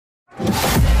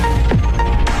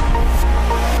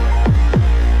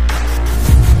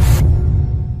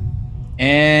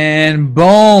And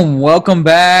boom, welcome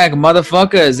back,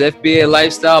 motherfuckers. FBA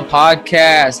Lifestyle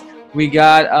Podcast. We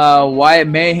got Wyatt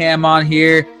Mayhem on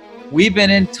here. We've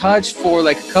been in touch for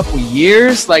like a couple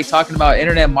years, like talking about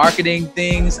internet marketing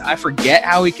things. I forget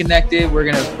how we connected. We're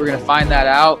gonna find that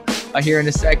out here in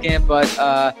a second. But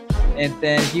and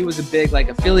then he was a big like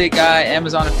affiliate guy,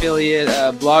 Amazon affiliate,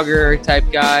 blogger type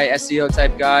guy, SEO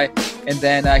type guy. And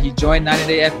then he joined 90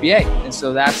 Day FBA, and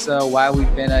so that's why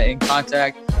we've been in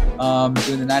contact.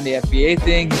 Doing the 90 FBA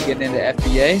thing, he's getting into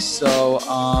FBA. So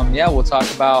yeah, we'll talk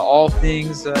about all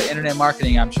things internet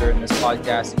marketing, I'm sure, in this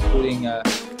podcast, including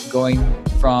going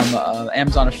from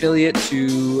Amazon affiliate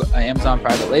to Amazon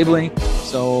private labeling.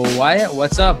 So Wyatt,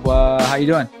 what's up? How you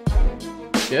doing?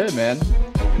 Good, man.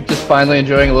 Just finally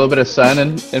enjoying a little bit of sun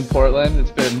in Portland. It's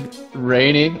been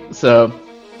rainy, so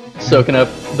soaking up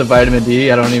the vitamin D.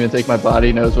 I don't even think my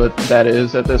body knows what that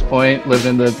is at this point,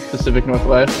 living in the Pacific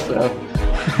Northwest. So.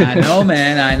 I know,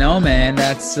 man.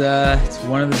 That's it's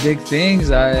one of the big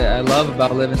things I love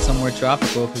about living somewhere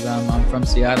tropical, because I'm from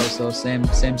Seattle, so same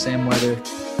weather.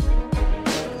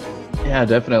 Yeah,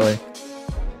 definitely.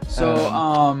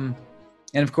 So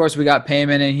and of course we got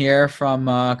Payman in here from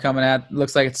coming at.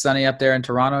 Looks like it's sunny up there in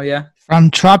Toronto. Yeah. From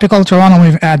tropical Toronto,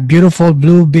 we've had beautiful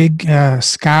blue big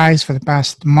skies for the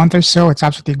past month or so. It's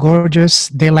absolutely gorgeous.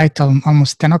 Daylight till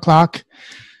almost 10 o'clock.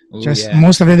 Ooh, just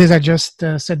most of the days I just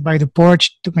sit by the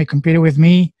porch, took my computer with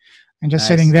me, and just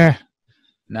sitting there.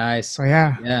 Nice. So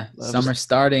yeah. Yeah. Summer's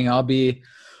starting. I'll be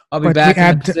back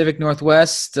in the Pacific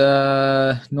Northwest,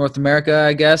 North America,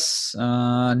 I guess,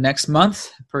 next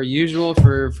month per usual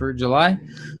for July.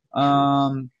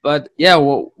 But yeah,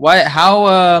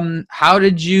 how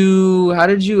did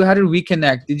we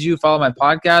connect? Did you follow my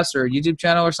podcast or YouTube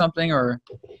channel or something, or?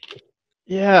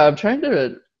 Yeah, I'm trying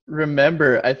to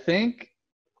remember. I think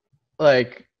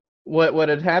like what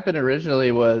had happened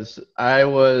originally was I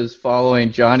was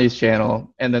following Johnny's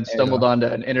channel and then stumbled onto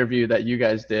an interview that you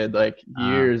guys did like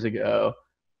years ago,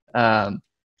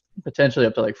 potentially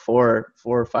up to like four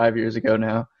or 5 years ago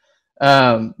now.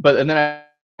 And then I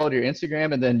followed your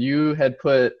Instagram, and then you had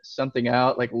put something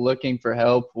out like looking for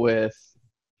help with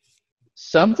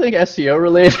something SEO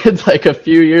related like a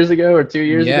few years ago or 2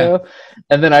 years ago.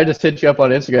 And then I just hit you up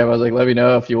on Instagram. I was like, let me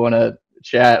know if you want to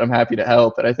chat. I'm happy to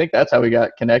help. And I think that's how we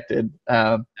got connected.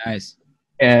 Nice.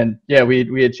 And yeah,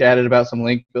 we had chatted about some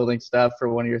link building stuff for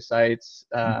one of your sites.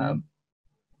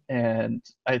 And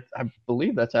I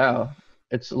believe that's how.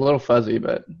 It's a little fuzzy,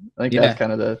 but I think that's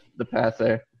kind of the path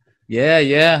there.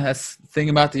 Yeah. That's the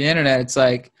thing about the internet. It's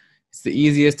like, it's the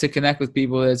easiest to connect with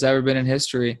people that's ever been in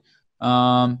history.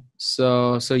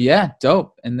 So yeah,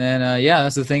 dope. And then,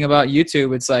 that's the thing about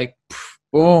YouTube. It's like,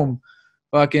 boom,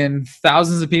 fucking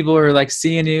thousands of people are like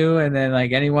seeing you, and then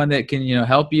like anyone that can,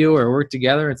 help you or work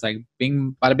together, it's like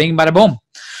bing, bada boom.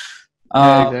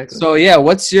 Yeah, exactly. So yeah,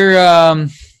 what's your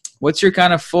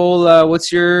kind of full,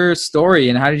 what's your story,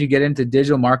 and how did you get into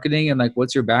digital marketing, and like,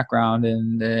 what's your background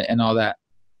and all that?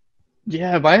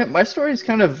 Yeah, my story is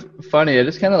kind of funny. I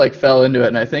just kind of like fell into it,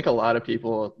 and I think a lot of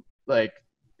people like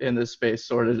in this space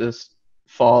sort of just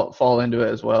fall into it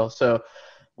as well. So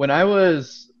when I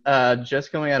was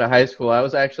just coming out of high school, I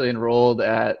was actually enrolled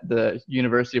at the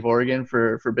University of Oregon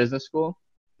for business school.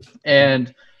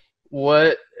 And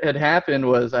what had happened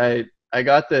was I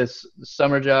got this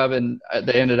summer job, and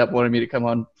they ended up wanting me to come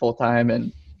on full time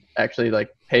and actually like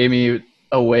pay me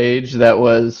a wage that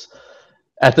was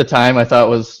at the time I thought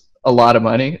was a lot of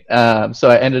money. So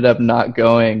I ended up not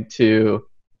going to,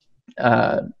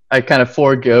 I kind of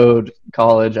foregoed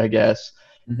college, I guess,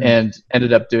 and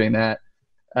ended up doing that.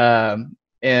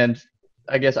 And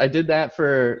I guess I did that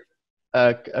for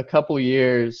a couple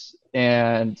years,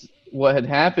 and what had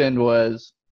happened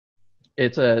was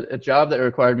it's a job that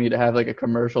required me to have like a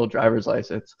commercial driver's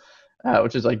license,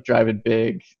 which is like driving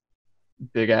big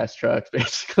ass trucks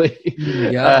basically.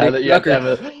 That you have to have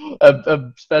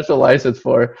a special license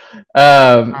for.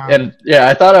 And yeah,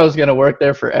 I thought I was going to work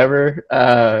there forever,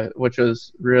 which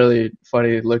was really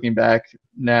funny looking back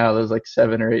now. That was like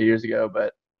 7 or 8 years ago.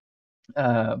 But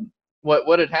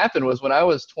what had happened was when I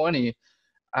was 20,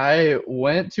 I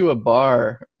went to a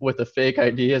bar with a fake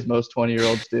ID, as most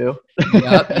 20-year-olds do.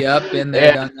 Yep, been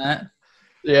there, done that.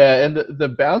 Yeah, and the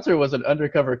bouncer was an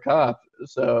undercover cop.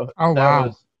 So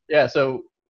so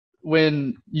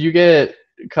when you get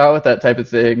caught with that type of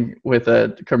thing with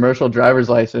a commercial driver's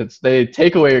license, they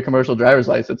take away your commercial driver's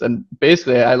license, and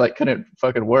basically I like couldn't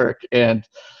fucking work. And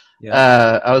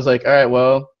I was like, all right,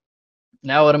 well,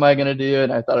 now what am I gonna do?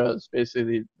 And I thought it was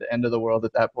basically the end of the world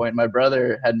at that point. My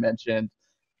brother had mentioned,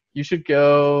 you should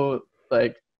go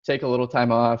like take a little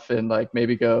time off and like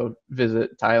maybe go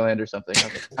visit Thailand or something. I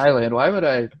was like, Thailand?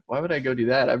 Why would I go do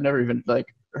that? I've never even like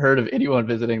heard of anyone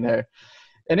visiting there.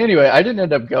 And anyway, I didn't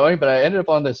end up going, but I ended up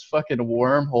on this fucking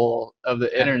wormhole of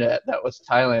the internet that was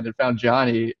Thailand and found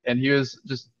Johnny, and he was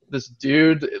just this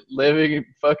dude living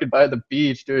fucking by the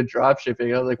beach doing drop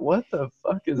shipping. I was like, what the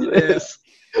fuck is this?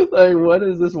 Like, what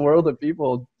is this world of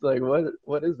people? Like,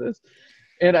 what is this?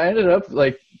 And I ended up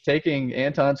like taking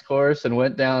Anton's course and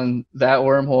went down that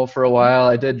wormhole for a while.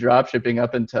 I did drop shipping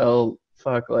up until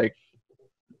like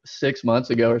 6 months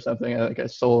ago or something. I think I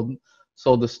sold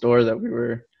the store that we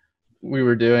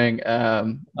were doing.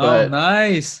 But, oh,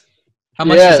 nice. How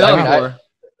much you sell it for?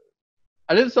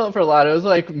 I didn't sell it for a lot. It was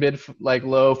like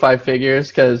low 5 figures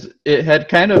because it had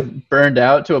kind of burned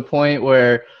out to a point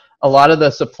where a lot of the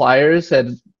suppliers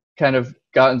had kind of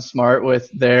gotten smart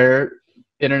with their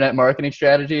internet marketing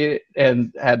strategy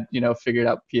and had, figured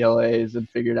out PLAs and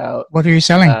figured out. What are you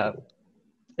selling?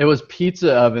 It was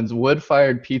pizza ovens,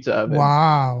 wood-fired pizza ovens.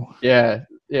 Wow. Yeah.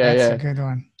 That's a good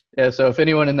one. Yeah, so if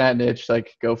anyone in that niche,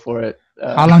 like, go for it.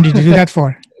 How long did you do that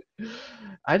for?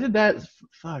 I did that,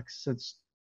 since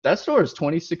that store is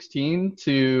 2016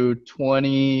 to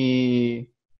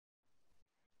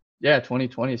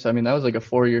 2020. So, I mean, that was like a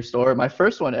 4-year store. My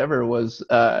first one ever was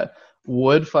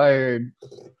wood-fired.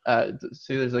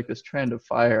 See, there's like this trend of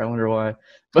fire. I wonder why.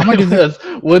 But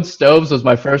wood stoves was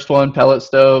my first one. Pellet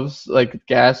stoves, like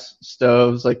gas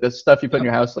stoves, like the stuff you put in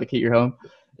your house, like heat your home.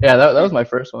 Yeah, that was my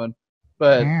first one.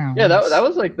 But yeah, that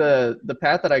was like the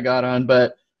path that I got on.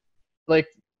 But like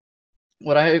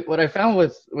what I found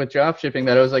with drop shipping,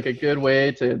 that it was like a good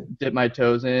way to dip my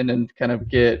toes in and kind of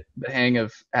get the hang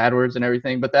of AdWords and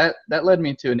everything. But that led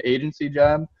me to an agency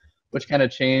job, which kind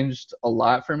of changed a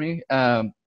lot for me.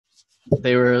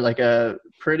 They were like a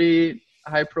pretty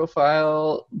high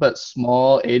profile but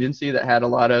small agency that had a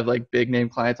lot of like big name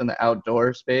clients in the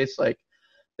outdoor space. Like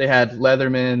they had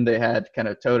Leatherman, they had kind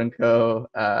of Toad & Co,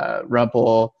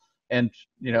 Rumpel, and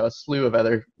a slew of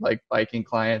other like biking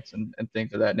clients and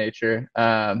things of that nature.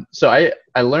 So I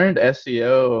learned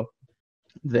SEO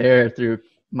there through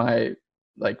my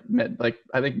I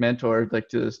think mentor, like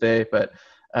to this day, but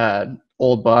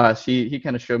old boss, he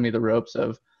kind of showed me the ropes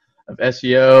of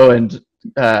SEO and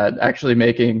actually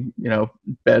making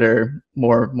better,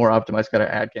 more optimized kind of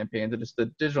ad campaigns, and just the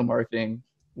digital marketing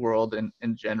world in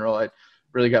general. I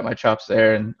really got my chops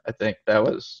there, and I think that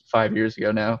was 5 years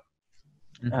ago now.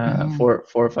 4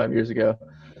 or 5 years ago.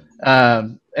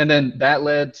 And then that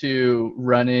led to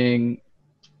running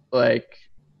like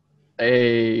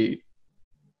a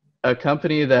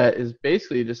company that is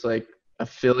basically just like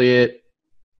affiliate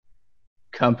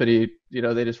company.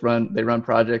 They just run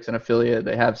projects and affiliate.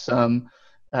 They have some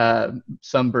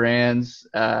brands.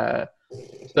 So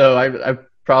I've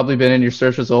probably been in your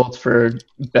search results for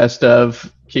best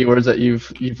of keywords that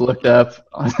you've looked up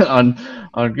on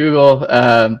Google.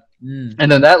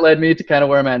 And then that led me to kind of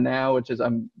where I'm at now, which is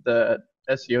I'm the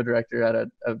SEO director at a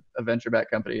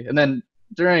venture-backed company. And then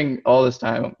during all this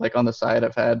time, like on the side,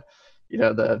 I've had,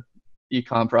 the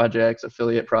e-com projects,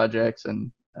 affiliate projects,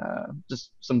 and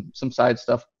just some side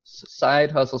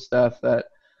hustle stuff that,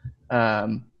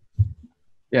 I've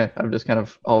just kind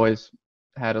of always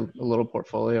had a little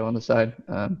portfolio on the side.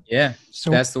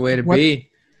 So that's the way to be.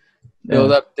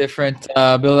 Build up different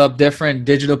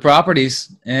digital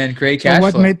properties and create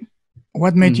cash flow.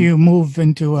 What made you move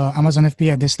into Amazon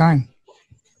FBA at this time?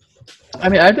 I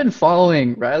mean, I've been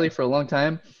following Riley for a long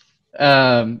time,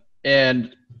 and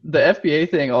the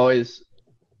FBA thing always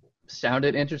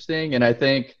sounded interesting. And I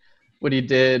think when he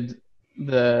did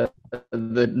the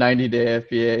 90-day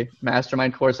FBA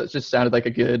mastermind course, that just sounded like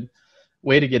a good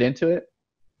way to get into it.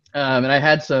 And I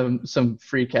had some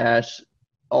free cash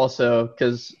also,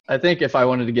 because I think if I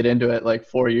wanted to get into it like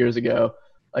 4 years ago,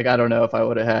 like I don't know if I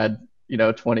would have had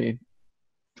 20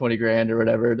 grand or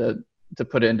whatever to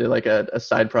put into like a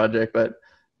side project. But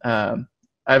so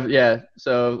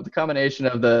the combination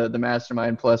of the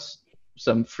mastermind plus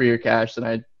some freer cash than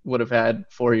I would have had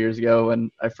 4 years ago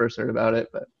when I first heard about it.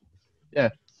 But yeah,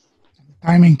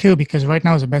 timing too, because right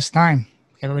now is the best time.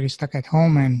 Everybody's stuck at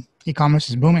home and e-commerce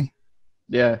is booming.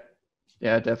 Yeah,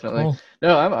 definitely. Cool.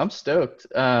 No, I'm stoked.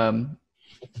 I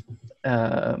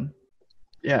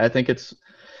think it's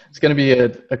going to be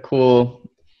a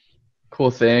cool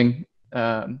thing.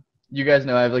 You guys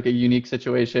know I have like a unique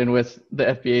situation with the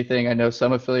FBA thing. I know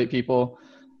some affiliate people,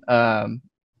 so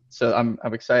I'm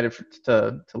excited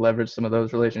to leverage some of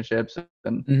those relationships,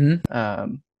 and I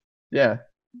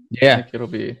think it'll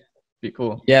be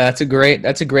cool. Yeah, that's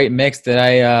a great mix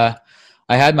that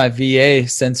I had my VA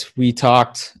since we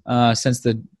talked, since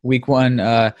the week one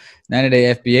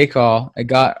 90-day FBA call. I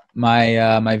got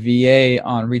my VA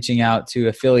on reaching out to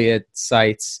affiliate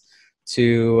sites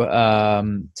to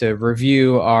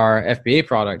review our FBA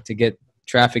product to get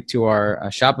traffic to our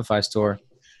Shopify store,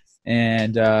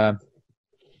 and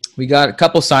we got a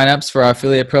couple signups for our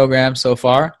affiliate program so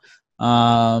far.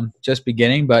 Just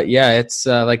beginning, but yeah, it's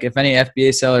like if any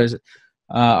FBA sellers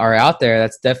are out there,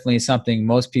 that's definitely something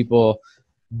most people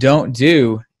don't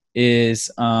do is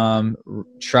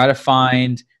try to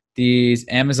find these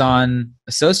Amazon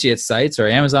associate sites or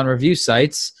Amazon review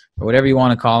sites or whatever you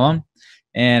want to call them,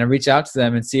 and reach out to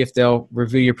them and see if they'll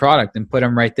review your product and put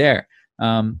them right there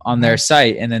on their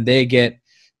site, and then they get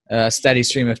a steady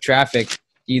stream of traffic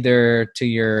either to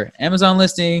your Amazon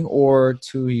listing or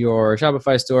to your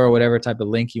Shopify store or whatever type of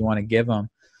link you want to give them.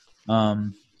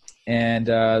 And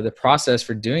the process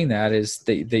for doing that is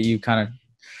that you kind of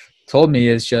told me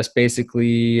is just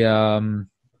basically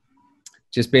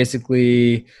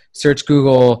search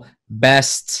Google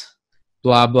best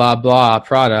blah blah blah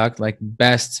product, like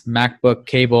best MacBook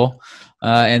cable,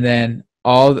 and then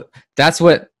that's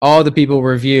what all the people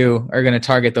review are going to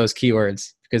target those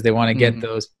keywords because they want to get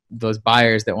those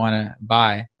buyers that want to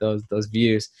buy those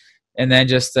views, and then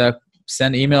just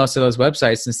send emails to those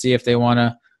websites and see if they want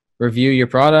to review your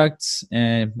products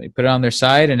and put it on their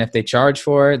site. And if they charge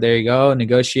for it, there you go,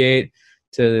 negotiate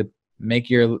to make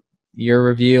your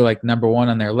review like number one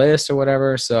on their list or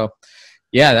whatever. So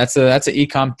yeah, that's an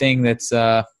e-com thing that's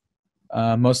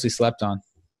mostly slept on.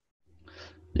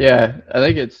 Yeah, I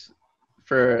think it's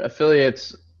for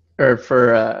affiliates or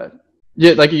for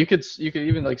like you could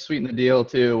even like sweeten the deal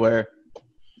too, where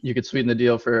you could sweeten the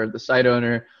deal for the site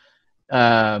owner,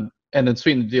 and then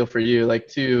sweeten the deal for you, like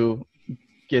to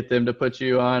get them to put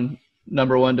you on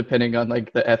number one, depending on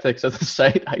like the ethics of the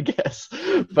site, I guess.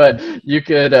 But you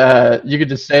could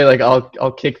just say like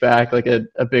I'll kick back like a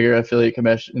bigger affiliate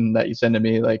commission that you send to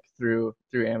me like through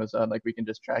Amazon. Like we can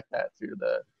just track that through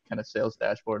the kind of sales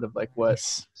dashboard of like what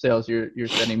sales you're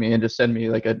sending me, and just send me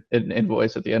like an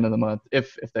invoice at the end of the month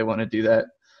if they want to do that.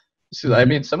 So I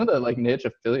mean, some of the like niche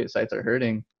affiliate sites are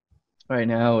hurting right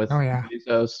now with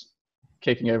Bezos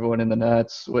kicking everyone in the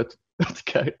nuts with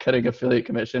cutting affiliate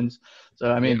commissions.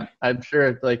 So I mean, I'm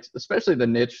sure like especially the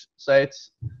niche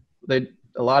sites, a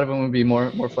lot of them would be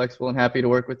more flexible and happy to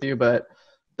work with you, but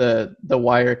the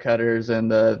wire cutters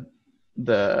and the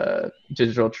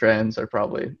digital trends are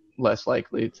probably less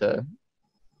likely to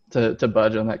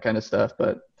budge on that kind of stuff.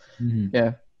 But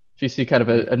yeah, if you see kind of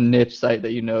a niche site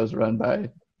that you know is run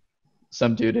by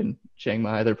some dude in Chiang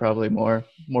Mai, they're probably more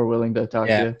willing to talk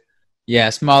to you. Yeah,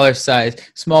 smaller size,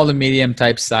 small to medium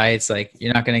type sites, like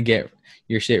you're not going to get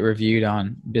your shit reviewed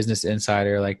on Business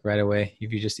Insider like right away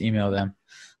if you just email them.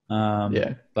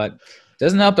 But it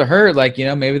doesn't help to hurt. Like,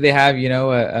 maybe they have,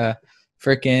 a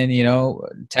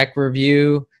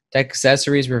freaking, tech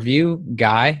accessories review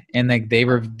guy, and like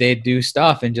they do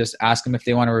stuff, and just ask them if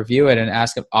they want to review it, and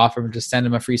offer them, just send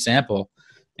them a free sample.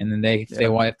 And then if they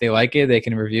like it, they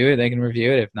can review it. They can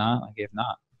review it. If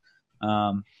not,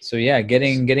 so yeah,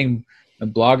 getting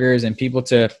bloggers and people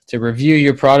to review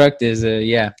your product is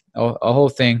a whole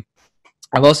thing.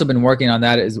 I've also been working on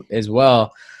that as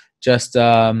well. Just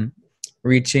having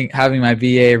my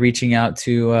VA reaching out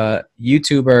to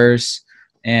YouTubers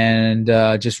and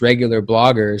just regular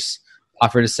bloggers,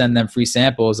 offer to send them free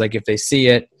samples. Like if they see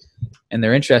it and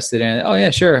they're interested in it, oh yeah,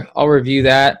 sure, I'll review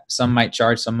that. Some might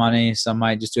charge some money, some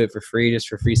might just do it for free, just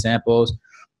for free samples.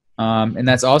 And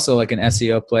that's also like an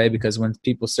SEO play, because when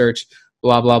people search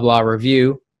blah, blah, blah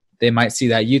review, they might see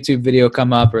that YouTube video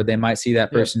come up, or they might see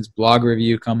that person's blog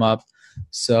review come up.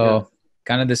 So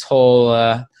kind of this whole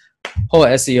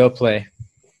SEO play.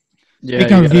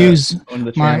 Speaking of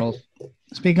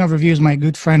reviews, my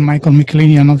good friend Michael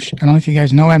Michelini, I don't know if you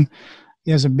guys know him.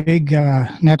 He has a big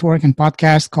network and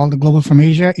podcast called The Global from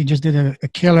Asia. He just did a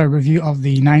killer review of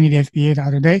the 90-day FBA the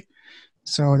other day.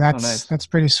 So that's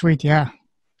pretty sweet, yeah.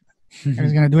 He's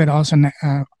going to do it also on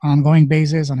an ongoing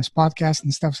basis on his podcast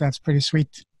and stuff, so that's pretty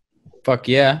sweet. Fuck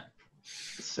yeah.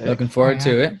 Sick. Looking forward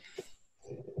to it.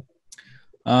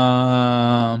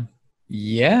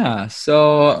 Yeah,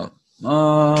 so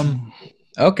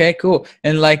okay, cool.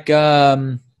 And like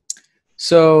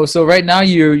so right now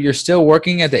you're still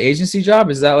working at the agency job?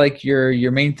 Is that like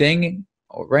your main thing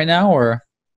right now, or?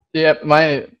 Yeah,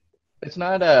 it's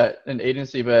not an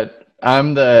agency, but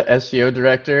I'm the SEO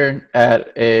director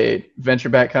at a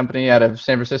venture-backed company out of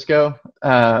San Francisco.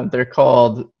 They're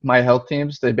called My Health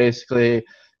Teams. It's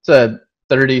a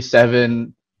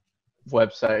 37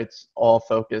 websites, all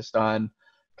focused on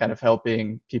kind of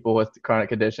helping people with chronic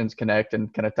conditions connect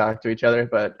and kind of talk to each other.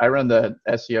 But I run the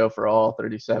SEO for all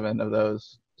 37 of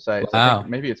those sites. I Wow. think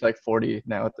maybe it's like 40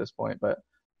 now at this point, but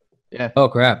yeah. Oh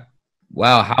crap.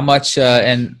 Wow. How much,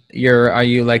 and are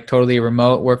you like totally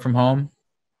remote, work from home?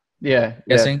 Yeah.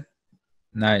 Guessing?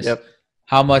 Nice. Yep.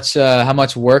 How much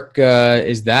work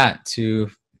is that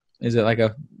is it like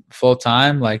a full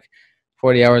time, like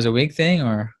 40 hours a week thing,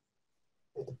 or?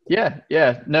 Yeah.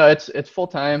 No, it's full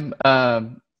time.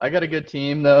 I got a good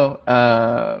team though.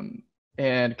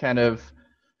 And kind of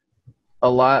a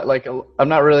lot, like I'm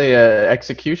not really a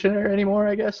executioner anymore,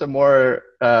 I guess. I'm more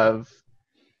of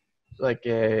like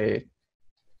a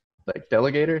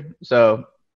delegator. So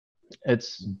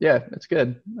it's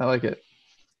good. I like it.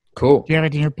 Cool. Do you have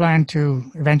it in your plan to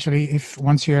eventually,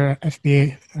 once your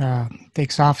FBA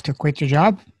takes off, to quit your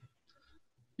job?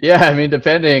 Yeah, I mean,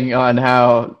 depending on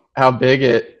how big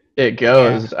it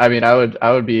goes, I mean,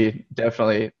 I would be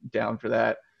definitely down for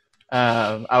that.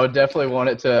 I would definitely want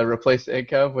it to replace the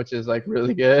income, which is like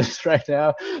really good right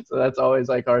now. So that's always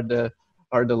like hard to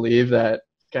leave that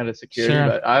kind of security. Sure.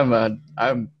 But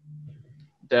I'm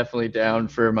definitely down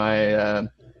for my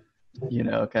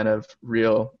kind of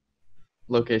real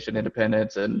location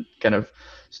independence and kind of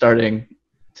starting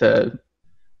to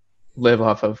live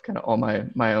off of kind of all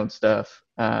my own stuff.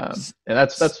 And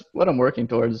that's what I'm working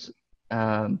towards,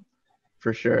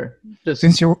 for sure. Just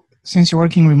Since you're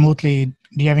working remotely,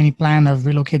 do you have any plan of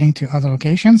relocating to other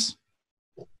locations?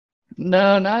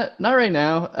 No, not right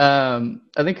now.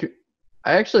 I think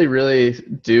I actually really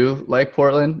do like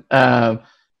Portland.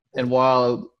 And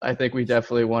while I think we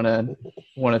definitely want to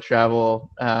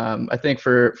travel, I think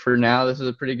for now this is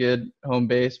a pretty good home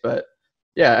base. But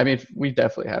yeah, I mean, we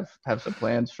definitely have some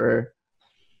plans for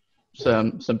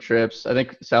some trips. I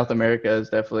think South America is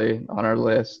definitely on our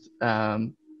list,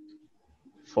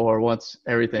 for once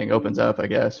everything opens up, I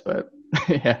guess. But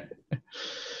yeah.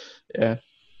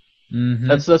 Mm-hmm.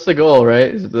 That's the goal,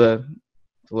 right? Is the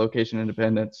location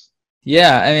independence.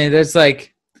 Yeah, I mean, it's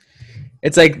like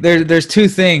there's two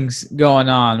things going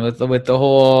on with the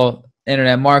whole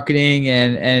internet marketing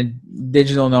and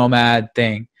digital nomad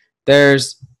thing.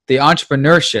 There's the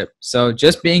entrepreneurship. So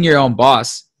just being your own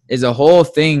boss is a whole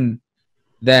thing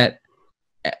that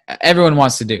everyone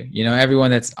wants to do. You know,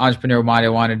 everyone that's entrepreneur minded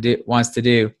wants to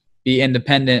do. Be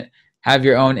independent, have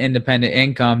your own independent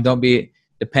income. Don't be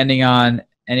depending on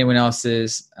anyone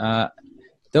else's.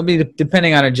 Don't be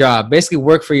depending on a job. Basically,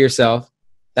 work for yourself.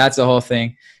 That's the whole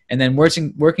thing. And then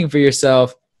working for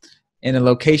yourself in a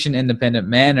location independent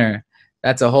manner,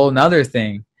 that's a whole nother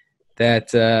thing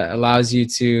that allows you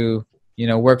to,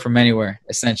 work from anywhere,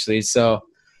 essentially. So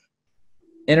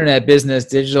internet business,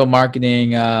 digital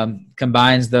marketing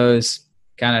combines those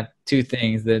kind of two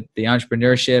things, the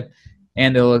entrepreneurship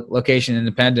and the location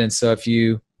independence. So if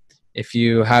you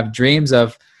have dreams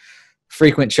of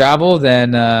frequent travel,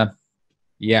 then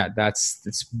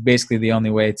that's basically the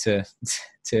only way to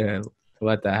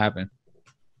let that happen.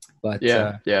 But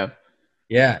yeah.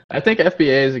 I think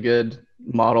FBA is a good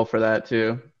model for that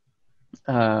too.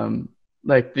 I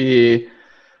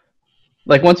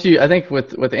think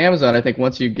with Amazon, I think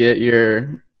once you get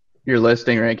your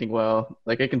listing ranking well,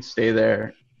 like it can stay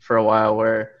there for a while,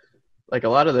 where like a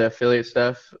lot of the affiliate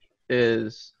stuff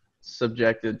is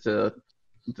subjected to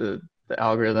the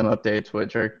algorithm updates,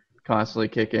 which are constantly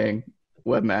kicking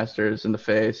webmasters in the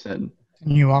face and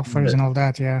new offers and all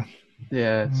that. Yeah.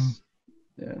 Yeah.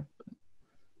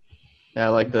 I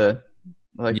like the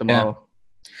model.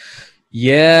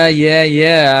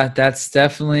 Yeah. That's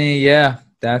definitely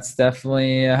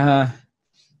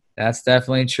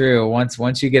true.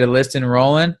 Once you get a listing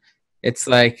rolling, it's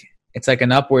like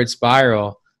an upward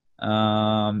spiral.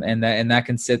 And that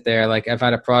can sit there. Like I've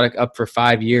had a product up for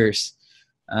 5 years,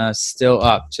 still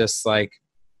up, just like,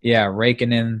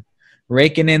 raking in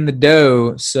the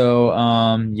dough. So,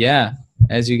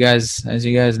 as you guys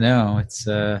know,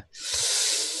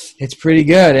 it's pretty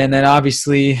good. And then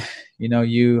obviously,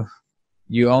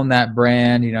 you own that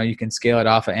brand, you can scale it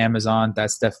off of Amazon.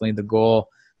 That's definitely the goal,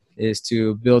 is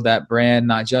to build that brand,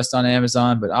 not just on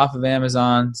Amazon, but off of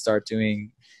Amazon. Start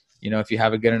doing, if you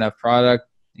have a good enough product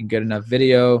and good enough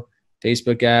video,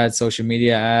 Facebook ads, social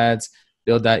media ads,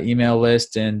 build that email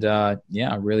list, and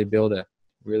really build a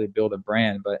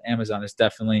brand. But Amazon is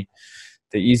definitely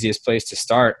the easiest place to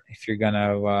start if you're going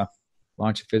to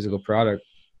launch a physical product.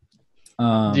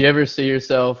 Do you ever see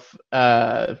yourself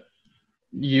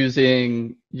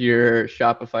using your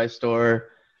Shopify store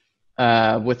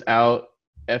without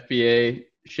FBA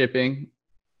shipping?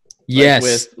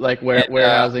 Yes.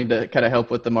 Warehousing to kind of help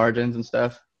with the margins and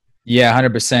stuff? Yeah,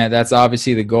 100%. That's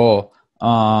obviously the goal.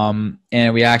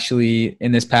 And we actually,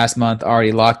 in this past month,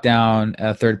 already locked down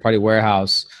a third-party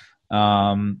warehouse.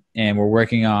 And we're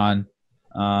working on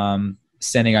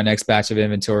sending our next batch of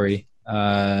inventory,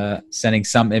 sending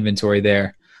some inventory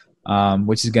there,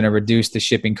 which is going to reduce the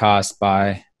shipping cost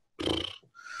by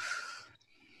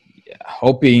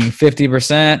hoping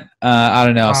 50%. I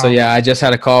don't know. Wow. So yeah, I just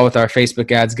had a call with our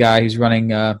Facebook ads guy who's running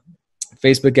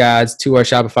Facebook ads to our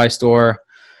Shopify store,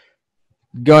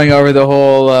 going over the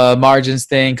whole margins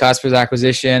thing, cost per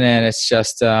acquisition, and it's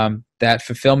just that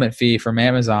fulfillment fee from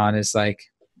Amazon is like,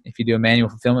 if you do a manual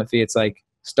fulfillment fee, it's like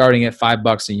starting at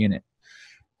 $5 a unit.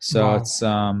 So Wow. it's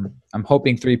I'm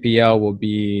hoping 3PL will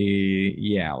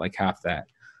be like half that.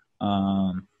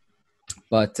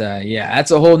 But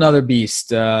that's a whole nother beast.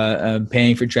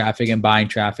 Paying for traffic and buying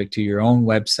traffic to your own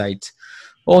website,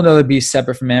 whole nother beast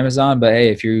separate from Amazon. But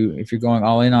hey, if you're going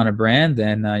all in on a brand,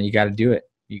 then you got to do it.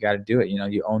 You got to do it.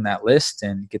 You own that list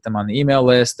and get them on the email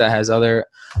list that has other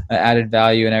added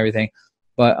value and everything.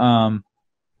 But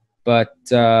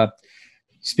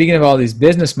speaking of all these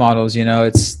business models,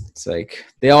 it's like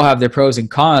they all have their pros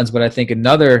and cons. But I think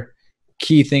another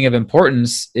key thing of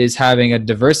importance is having a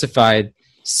diversified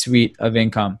suite of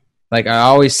income. Like I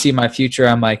always see my future.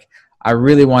 I'm like, I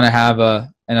really want to have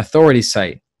an authority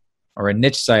site or a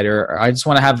niche site, or I just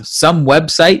want to have some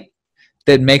website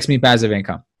that makes me passive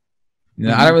income.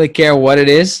 I don't really care what it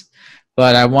is,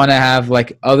 but I want to have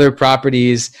like other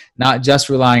properties, not just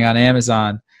relying on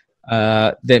Amazon,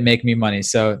 that make me money.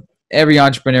 So every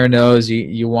entrepreneur knows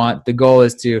the goal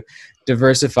is to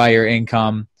diversify your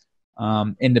income,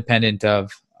 independent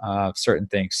of certain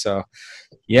things. So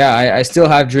yeah, I still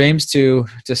have dreams to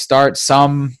start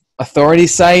some authority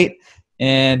site,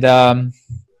 and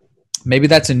maybe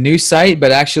that's a new site,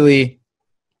 but actually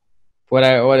what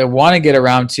I want to get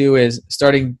around to is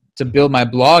starting to build my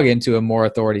blog into a more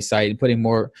authority site and putting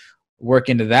more work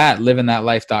into that,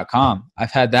 livingthatlife.com.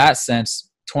 I've had that since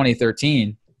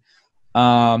 2013.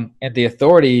 At the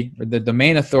authority, or the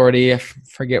domain authority, I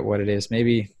forget what it is.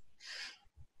 Maybe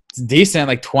it's decent,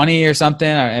 like 20 or something.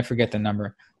 I forget the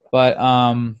number, but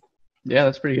yeah,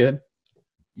 that's pretty good.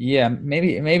 Yeah,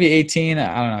 maybe 18.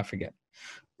 I don't know. I forget.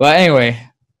 But anyway,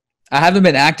 I haven't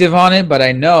been active on it, but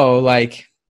I know like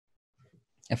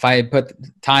if I put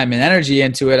time and energy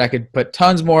into it, I could put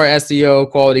tons more SEO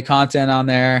quality content on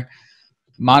there,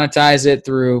 monetize it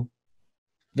through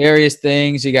various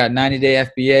things. You got 90-day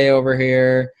FBA over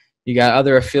here. You got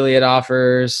other affiliate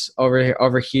offers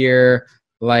over here.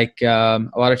 Like a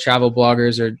lot of travel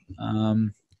bloggers are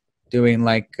doing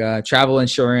like travel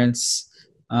insurance.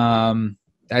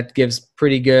 That gives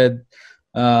pretty good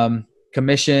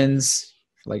commissions,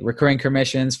 like recurring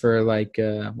commissions for like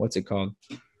what's it called?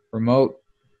 Remote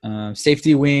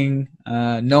safety wing,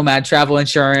 nomad travel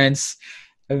insurance.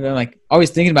 I've been like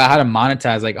always thinking about how to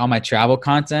monetize like all my travel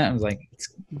content. I was like,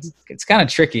 it's kind of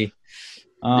tricky.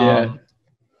 Yeah,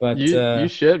 but you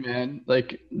should, man.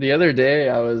 Like the other day,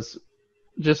 I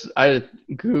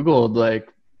Googled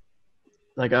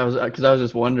like I was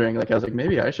just wondering, like I was like,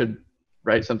 maybe I should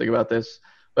write something about this.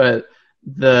 But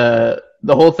the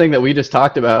whole thing that we just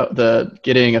talked about, the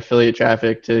getting affiliate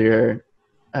traffic to your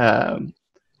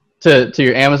to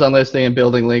your Amazon listing and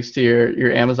building links to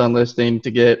your Amazon listing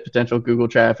to get potential Google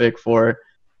traffic for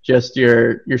just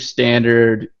your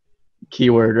standard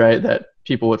keyword, right, that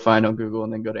people would find on Google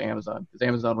and then go to Amazon, because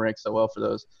Amazon ranks so well for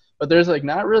those. But there's like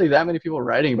not really that many people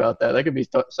writing about that. That could be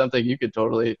something you could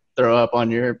totally throw up on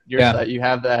your site. You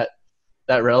have that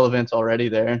relevance already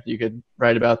there. You could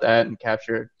write about that and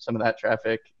capture some of that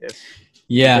traffic.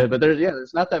 But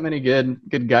there's not that many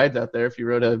good guides out there. If you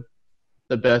wrote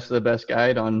the best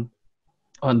guide on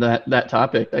that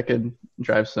topic, that could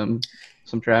drive some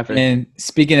traffic. And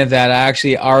speaking of that, I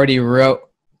actually already wrote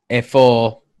a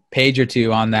full page or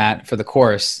two on that for the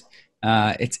course.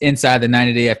 It's inside the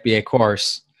 90-day FBA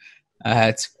course.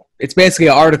 It's basically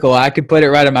an article. I could put it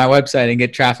right on my website and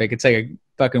get traffic. It's like a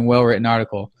fucking well-written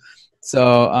article.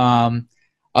 So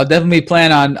I'll definitely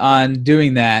plan on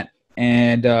doing that.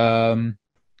 And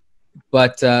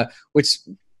which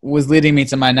was leading me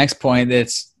to my next point.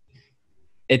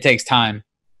 It takes time.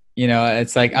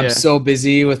 It's like I'm so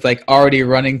busy with like already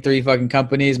running 3 fucking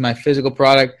companies, my physical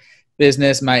product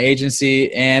business, my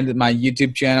agency, and my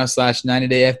YouTube channel /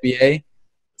 90-day FBA.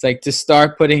 It's like to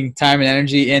start putting time and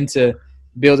energy into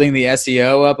building the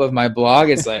SEO up of my blog.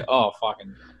 It's like, oh,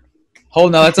 fucking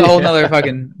that's a whole nother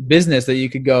fucking business that you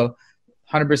could go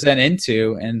 100%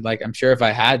 into. And like, I'm sure if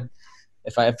I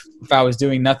was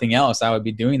doing nothing else, I would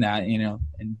be doing that,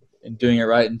 and doing it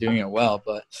right and doing it well.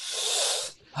 But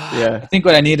I think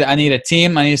what I need a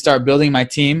team. I need to start building my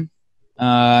team.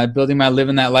 building my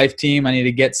Living That Life team. I need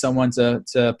to get someone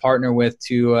to partner with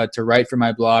to write for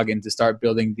my blog and to start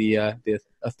building the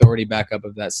authority backup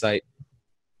of that site.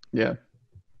 Yeah.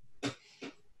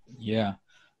 Yeah.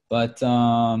 But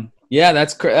yeah,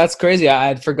 that's crazy. I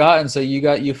had forgotten. So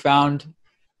you found,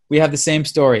 we have the same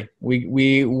story.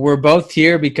 We were both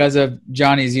here because of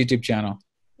Johnny's YouTube channel.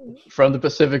 From the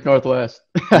Pacific Northwest.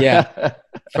 Yeah.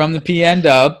 From the PN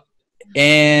Dub.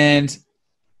 And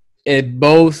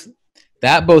both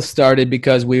started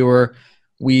because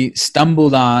we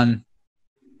stumbled on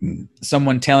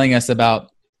someone telling us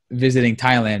about visiting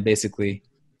Thailand, basically.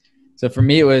 So for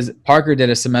me, it was Parker did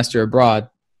a semester abroad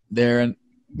there, and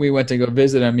we went to go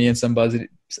visit him, me and some buddies.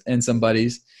 And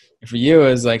for you, it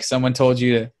was like someone told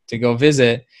you to go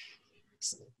visit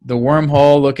the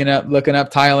wormhole, looking up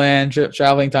Thailand,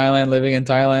 traveling Thailand, living in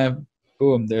Thailand.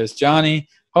 Boom, there's Johnny.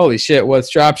 Holy shit, what's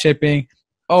drop shipping?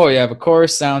 Oh, you have a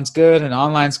course, sounds good. An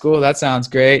online school, that sounds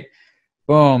great.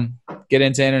 Boom, get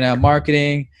into internet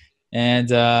marketing, and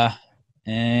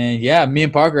yeah, me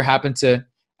and Parker happened to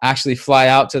actually fly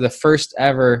out to the first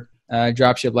ever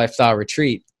Dropship Lifestyle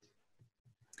retreat.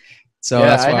 So yeah,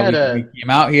 that's why we came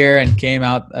out here and came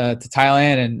out to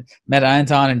Thailand and met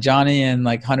Anton and Johnny and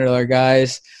like 100 other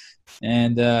guys,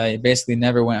 and basically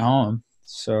never went home.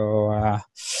 So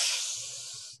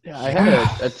yeah, I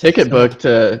had a ticket booked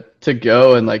to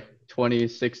go in like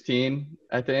 2016,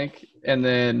 I think, and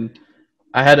then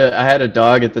I had a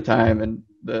dog at the time, and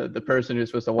the person who was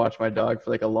supposed to watch my dog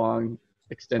for like a long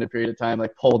extended period of time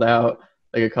like pulled out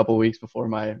like a couple weeks before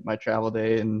my travel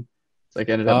day, and it's like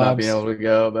ended up not being able to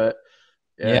go. But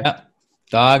yeah,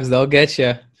 dogs, they'll get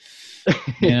you.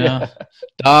 You know,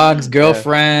 dogs,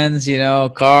 girlfriends, you know,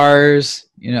 cars,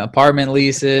 you know, apartment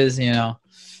leases, you know,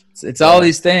 it's all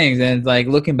these things. And like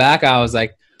looking back, I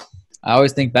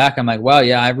always think back, I'm like, wow,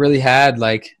 yeah, I really had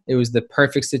like, it was the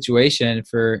perfect situation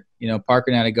for, you know,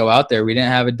 Parker and I to go out there. We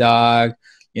didn't have a dog,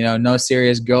 you know, no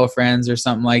serious girlfriends or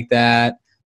something like that.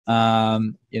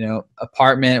 You know,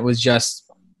 apartment was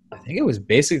just, I think it was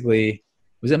basically,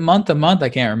 was it month to month? I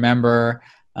can't remember.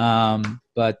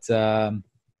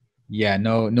 Yeah,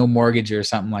 no mortgage or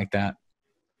something like that.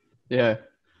 Yeah.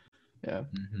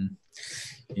 Mm-hmm.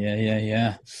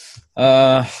 Yeah.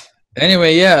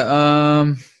 Anyway,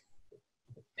 yeah.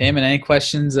 Payman, any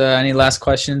questions? Any last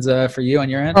questions for you on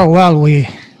your end? Oh well, we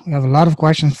have a lot of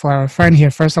questions for our friend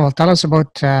here. First of all, tell us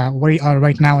about where you are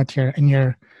right now in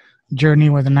your journey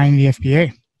with the 90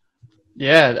 FBA.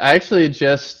 Yeah, I actually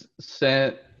just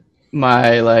sent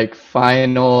my like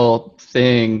final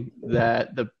thing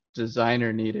that the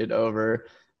designer needed over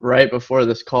right before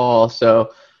this call.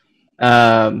 So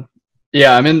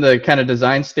yeah, I'm in the kind of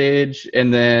design stage,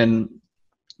 and then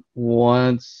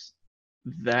once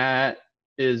that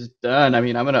is done, I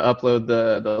mean, I'm going to upload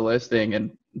the listing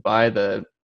and buy the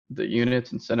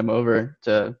units and send them over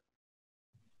to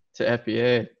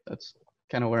FBA. That's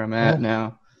kind of where I'm at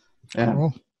now. Yeah.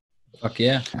 Cool. Fuck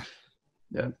yeah.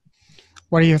 Yeah.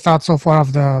 What are your thoughts so far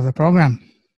of the program?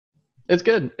 It's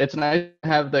good. It's nice to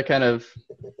have the kind of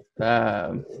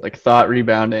like thought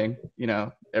rebounding, you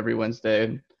know, every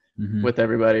Wednesday with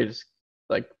everybody, just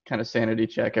like kind of sanity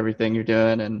check everything you're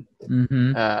doing. And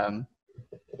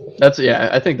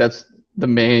I think that's the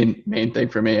main thing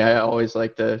for me. I always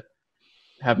like to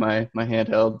have my hand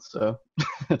held. So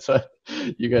that's what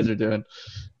you guys are doing.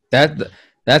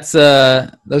 That's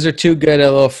those are two good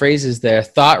little phrases there.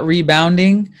 Thought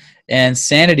rebounding and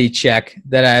sanity check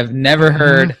that I've never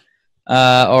heard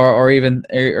or even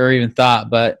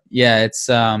thought. But yeah, it's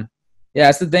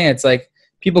it's the thing. It's like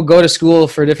people go to school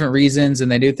for different reasons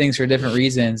and they do things for different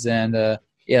reasons. And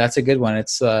yeah, that's a good one.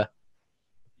 It's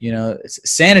you know, it's a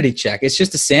sanity check. It's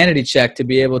just a sanity check to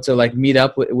be able to like meet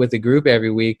up with a group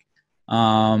every week.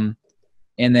 And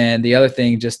then the other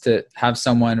thing, just to have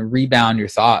someone rebound your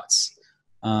thoughts,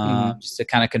 just to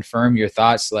kind of confirm your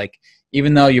thoughts. Like,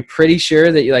 even though you're pretty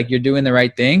sure that you're doing the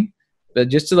right thing, but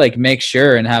just to like make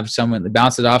sure and have someone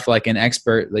bounce it off like an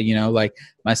expert, like, you know, like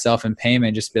myself in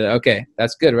payment, just be like, okay,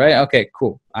 that's good, right? Okay,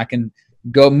 cool. I can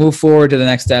go move forward to the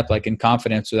next step, like in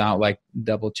confidence without like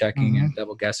double checking and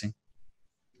double guessing.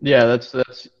 Yeah,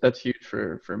 that's huge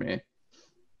for me.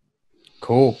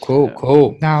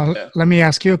 Cool. Now, let me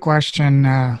ask you a question.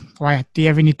 Wyatt, do you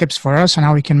have any tips for us on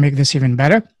how we can make this even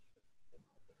better?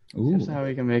 Here's how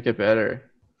we can make it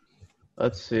better.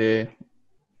 Let's see.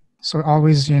 So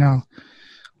always, you know,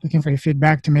 looking for your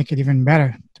feedback to make it even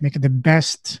better, to make it the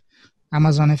best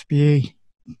Amazon FBA,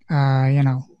 you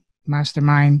know,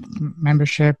 mastermind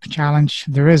membership challenge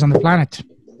there is on the planet.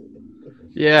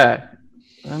 Yeah.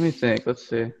 Let me think. Let's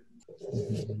see.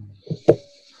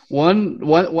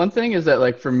 One thing is that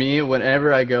like for me,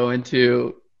 whenever I go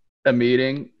into a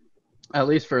meeting, at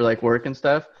least for like work and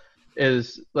stuff,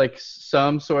 is like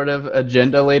some sort of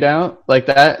agenda laid out. Like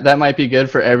that might be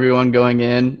good for everyone going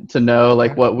in to know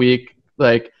like what week,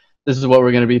 like this is what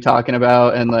we're going to be talking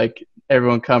about, and like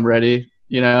everyone come ready,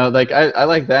 you know. Like I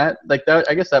like that. Like that,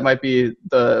 I guess that might be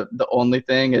the only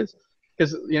thing, is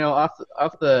because, you know,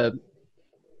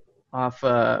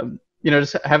 you know,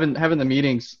 just having the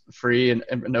meetings free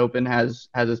and open has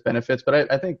its benefits.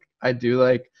 But I think I do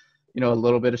like, you know, a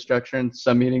little bit of structure in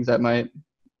some meetings that might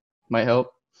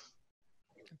help.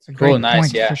 It's a great nice,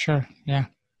 point, yeah. for sure. Yeah.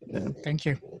 Yeah. Thank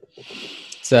you.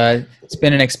 It's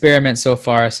been an experiment so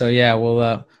far. So yeah,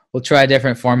 we'll try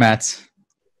different formats.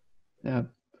 Yeah.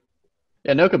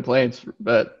 Yeah, no complaints,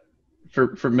 but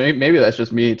for me, maybe that's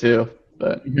just me too.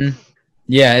 But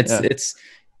yeah, it's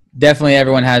definitely,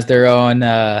 everyone has their own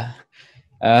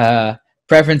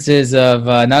preferences of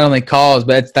not only calls,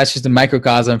 but that's just a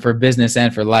microcosm for business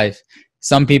and for life.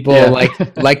 Some people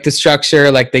like the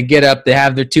structure, like they get up, they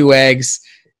have their 2 eggs,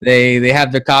 they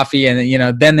have their coffee, and, you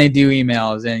know, then they do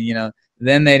emails, and, you know,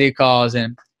 then they do calls.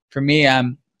 And for me,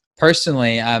 I'm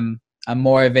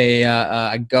more of a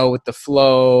I go with the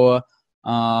flow.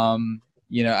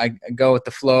 You know, I go with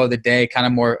the flow of the day, kind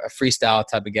of more a freestyle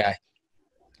type of guy.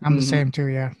 I'm the same too.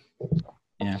 Yeah.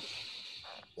 Yeah.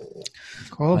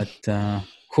 Cool. But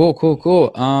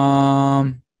cool.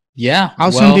 Yeah. How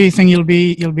soon do you think you'll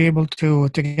be able to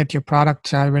get your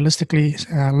product realistically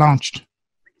launched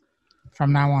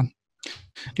from now on?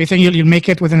 Do you think you'll make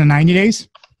it within the 90 days?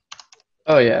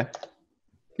 Oh yeah.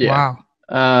 Wow.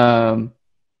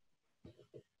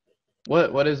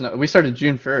 What is we started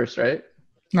June 1st, right?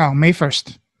 No, May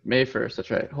 1st. May 1st,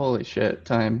 that's right. Holy shit,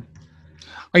 time.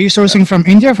 Are you sourcing from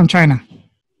India or from China?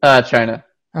 China.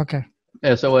 Okay.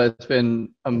 Yeah, so it's been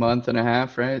a month and a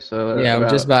half, right? So yeah, we're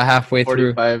just about halfway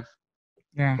 45, through.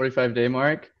 Yeah. 45-day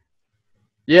mark.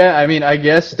 Yeah, I mean, I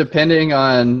guess depending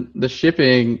on the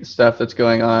shipping stuff that's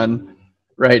going on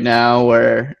right now,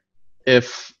 where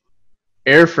if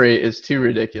air freight is too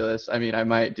ridiculous, I mean, I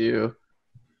might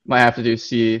have to do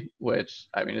sea, which,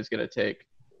 I mean, is going to take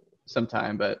some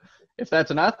time. But if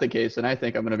that's not the case, then I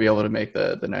think I'm going to be able to make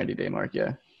the 90-day mark.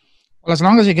 Yeah. Well, as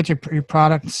long as you get your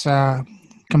products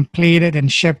completed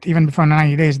and shipped even before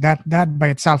 90 days, that by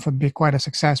itself would be quite a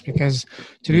success, because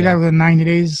to do that within 90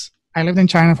 days, I lived in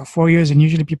China for 4 years, and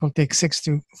usually people take 6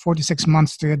 to 46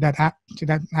 months to get that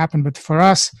happen. But for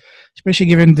us, especially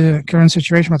given the current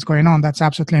situation, what's going on, that's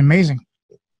absolutely amazing.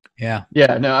 Yeah.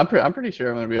 Yeah. No, I'm pretty sure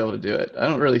I'm going to be able to do it. I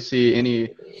don't really see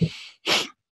any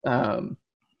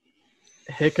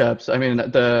hiccups. I mean,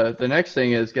 the next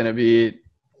thing is going to be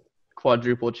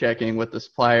quadruple checking with the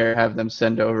supplier, have them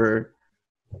send over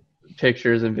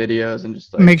pictures and videos, and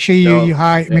just like make sure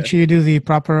make sure you do the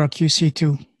proper QC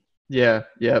too. Yeah.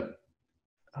 Yep.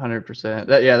 100%.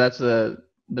 That's the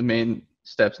main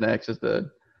steps next, is the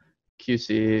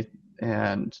QC.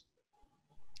 And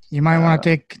you might want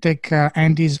to take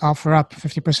Andy's offer up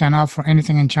 50% off for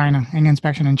anything in China, any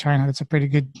inspection in China. That's a pretty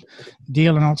good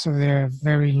deal, and also they're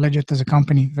very legit as a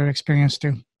company, very experienced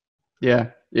too.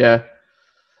 Yeah. The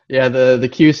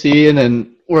QC, and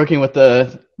then working with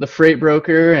the freight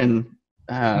broker, and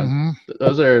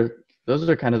those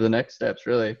are kind of the next steps,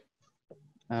 really.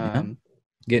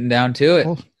 Getting down to it.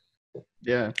 Cool.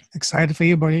 Yeah. Excited for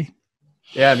you, buddy.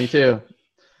 Yeah, me too.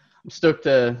 I'm stoked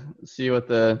to see what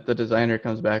the designer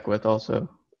comes back with, also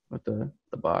with the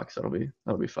box. That'll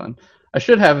be fun. I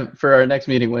should have, for our next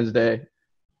meeting Wednesday,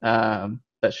 that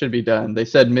should be done. They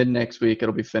said mid next week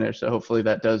it'll be finished, so hopefully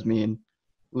that does mean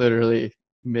literally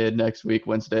mid next week,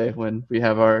 Wednesday, when we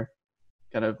have our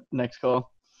kind of next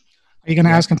call. Are you going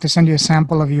to ask them to send you a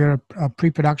sample of your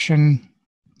pre-production?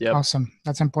 Yep. Awesome.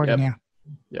 That's important.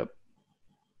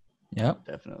 Yep.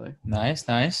 Definitely. Nice.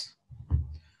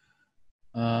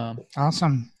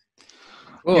 Awesome.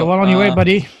 Cool. You're well on your way,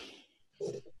 buddy.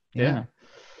 Yeah.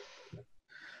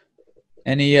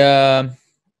 Any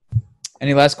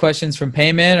last questions from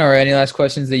Payman, or any last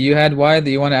questions that you had, Wyatt,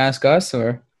 that you want to ask us,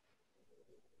 or?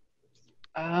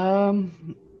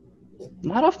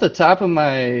 Not off the top of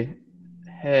my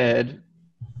head.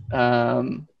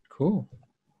 Cool.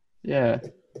 Yeah.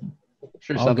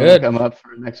 Sure, all something good. will come up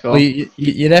for next call. Well,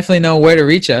 you definitely know where to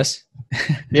reach us.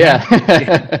 Yeah.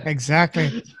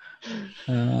 Exactly.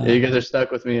 You guys are stuck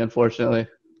with me, unfortunately.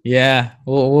 Yeah,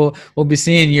 we'll be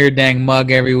seeing your dang mug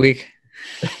every week.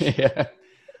 Yeah.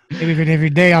 Maybe even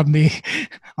every day on the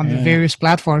various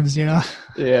platforms, you know.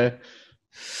 Yeah.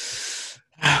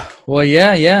 Well,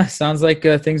 yeah. Sounds like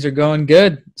things are going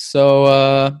good.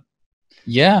 So,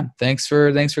 yeah, thanks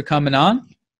for coming on.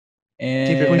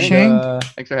 And Keep pushing.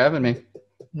 Thanks for having me.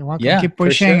 You're welcome. Yeah, Keep for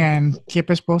pushing sure. and keep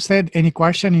us posted. Any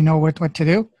question, you know what to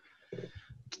do.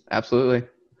 Absolutely.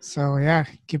 So yeah,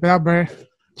 keep it up, bro.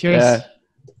 Cheers. Yeah.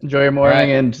 Enjoy your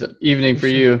morning and evening for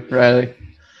you, Riley.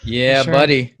 Yeah, Sure.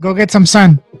 buddy. Go get some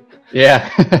sun. Yeah.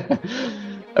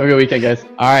 Have a good weekend, guys.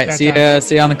 All right. That's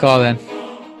See you on the call then.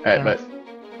 All right, bye.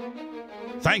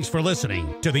 Thanks for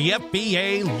listening to the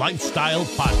FBA Lifestyle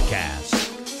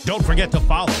Podcast. Don't forget to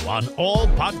follow on all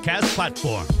podcast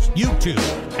platforms, YouTube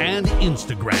and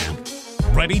Instagram.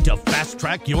 Ready to fast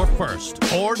track your first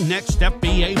or next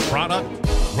FBA product?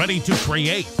 Ready to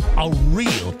create a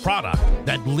real product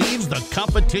that leaves the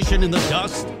competition in the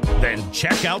dust? Then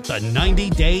check out the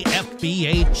 90-Day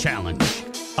FBA Challenge,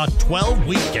 a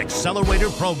 12-week accelerator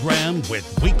program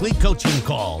with weekly coaching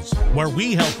calls where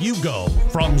we help you go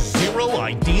from zero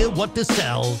idea what to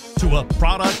sell to a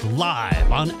product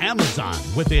live on Amazon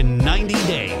within 90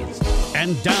 days.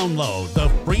 And download the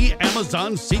free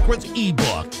Amazon Secrets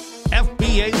ebook,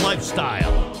 FBA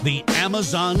Lifestyle, the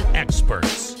Amazon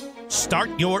Experts. Start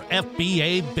your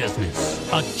FBA business.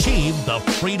 Achieve the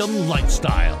freedom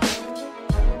lifestyle.